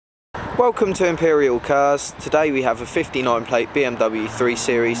Welcome to Imperial Cars. Today we have a 59 plate BMW 3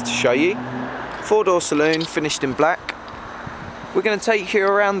 Series to show you. 4-door saloon, finished in black. We're going to take you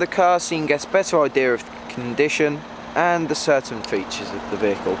around the car so you can get a better idea of the condition and the certain features of the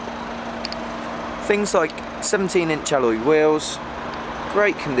vehicle. Things like 17-inch alloy wheels,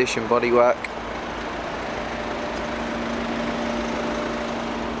 great condition bodywork,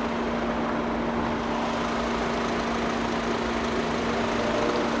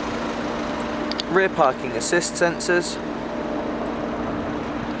 rear parking assist sensors,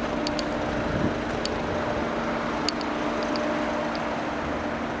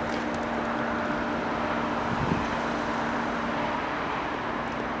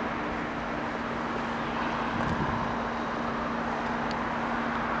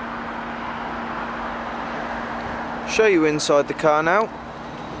 show you inside the car now.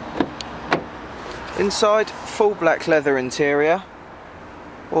 Inside, full black leather interior,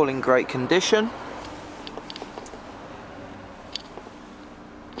 all in great condition.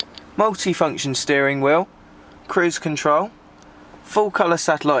 Multi-function steering wheel, cruise control, full colour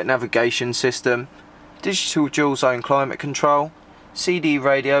satellite navigation system, digital dual zone climate control, CD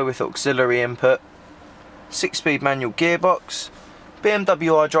radio with auxiliary input, 6-speed manual gearbox,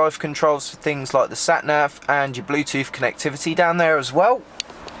 BMW iDrive controls for things like the sat-nav and your Bluetooth connectivity down there as well.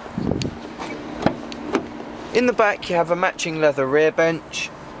 In the back you have a matching leather rear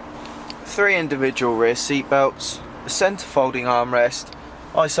bench, 3 individual rear seat belts, a centre folding armrest,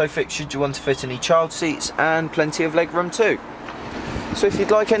 ISOFIX should you want to fit any child seats, and plenty of legroom too. So if you'd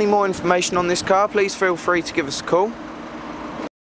like any more information on this car, please feel free to give us a call.